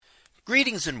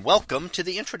Greetings and welcome to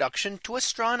the introduction to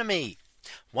astronomy.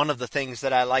 One of the things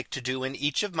that I like to do in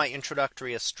each of my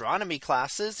introductory astronomy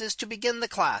classes is to begin the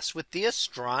class with the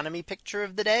astronomy picture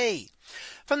of the day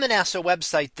from the NASA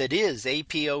website, that is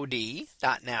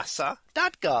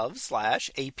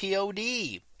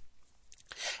apod.nasa.gov/apod.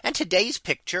 And today's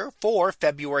picture for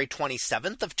February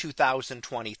 27th of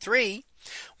 2023.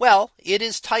 Well, it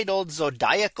is titled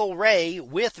Zodiacal Ray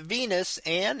with Venus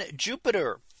and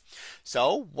Jupiter.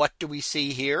 So what do we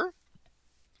see here?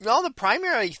 Well, the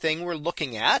primary thing we're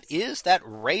looking at is that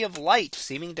ray of light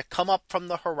seeming to come up from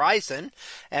the horizon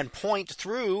and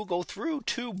go through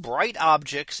two bright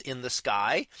objects in the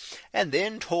sky, and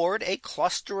then toward a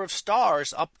cluster of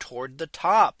stars up toward the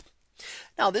top.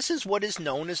 Now, this is what is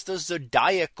known as the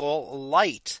zodiacal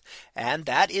light, and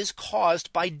that is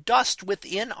caused by dust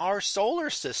within our solar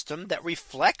system that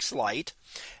reflects light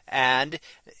and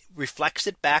reflects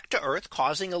it back to Earth,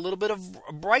 causing a little bit of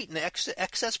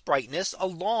excess brightness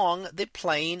along the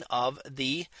plane of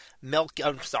the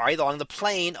along the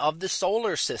plane of the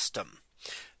solar system.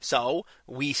 So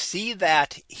we see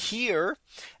that here,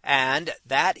 and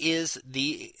that is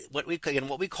what we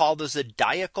call the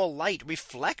zodiacal light,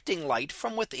 reflecting light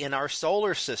from within our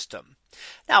solar system.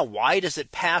 Now, why does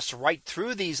it pass right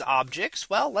through these objects?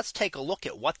 Well, let's take a look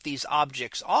at what these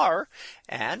objects are,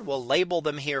 and we'll label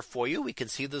them here for you. We can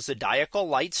see the zodiacal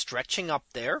light stretching up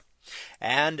there,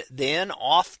 and then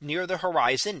off near the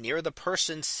horizon, near the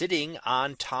person sitting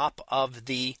on top of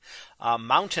the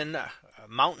mountain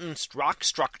rock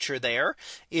structure, there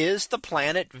is the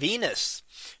planet Venus.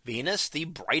 Venus, the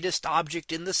brightest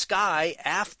object in the sky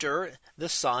after the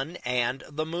sun and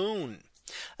the moon.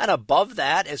 And above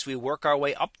that, as we work our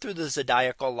way up through the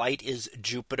zodiacal light, is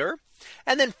Jupiter.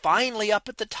 And then finally up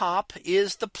at the top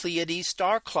is the Pleiades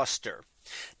star cluster.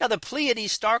 Now, the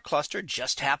Pleiades star cluster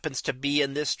just happens to be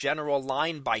in this general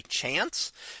line by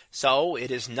chance. So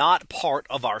it is not part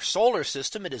of our solar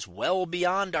system. It is well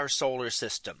beyond our solar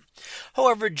system.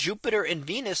 However, Jupiter and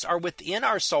Venus are within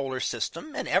our solar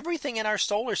system, and everything in our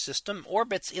solar system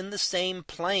orbits in the same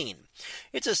plane.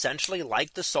 It's essentially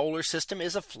like the solar system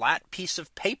is a flat piece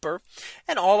of paper,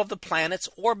 and all of the planets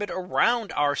orbit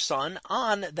around our sun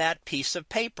on that piece of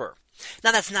paper.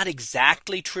 Now, that's not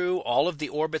exactly true. All of the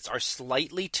orbits are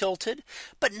slightly tilted,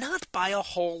 but not by a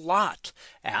whole lot.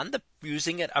 And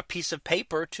using a piece of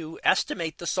paper to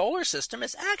estimate the solar system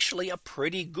is actually a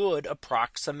pretty good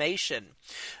approximation.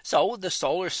 So the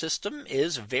solar system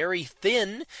is very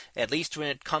thin, at least when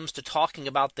it comes to talking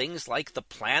about things like the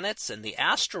planets and the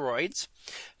asteroids.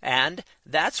 And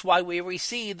that's why we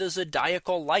see the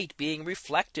zodiacal light being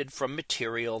reflected from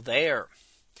material there.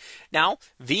 Now,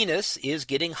 Venus is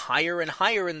getting higher and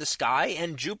higher in the sky,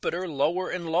 and Jupiter lower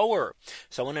and lower.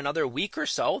 So in another week or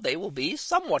so, they will be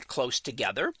somewhat close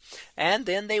together, and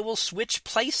then they will switch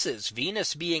places,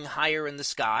 Venus being higher in the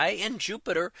sky and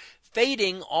Jupiter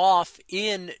fading off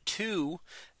into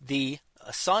the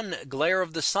glare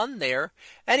of the sun there,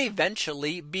 and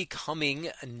eventually becoming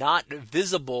not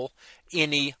visible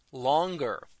any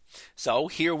longer. So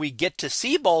here we get to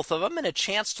see both of them, and a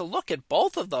chance to look at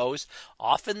both of those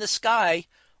off in the sky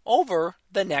over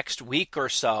the next week or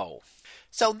so.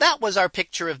 So that was our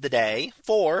picture of the day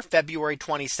for February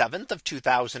 27th of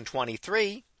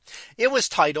 2023. It was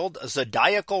titled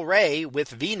Zodiacal Ray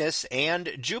with Venus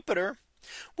and Jupiter.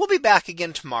 We'll be back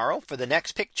again tomorrow for the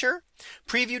next picture,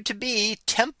 previewed to be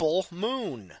Temple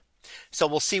Moon. So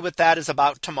we'll see what that is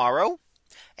about tomorrow.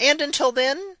 And until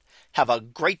then, have a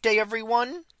great day,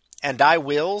 everyone. And I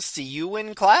will see you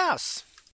in class.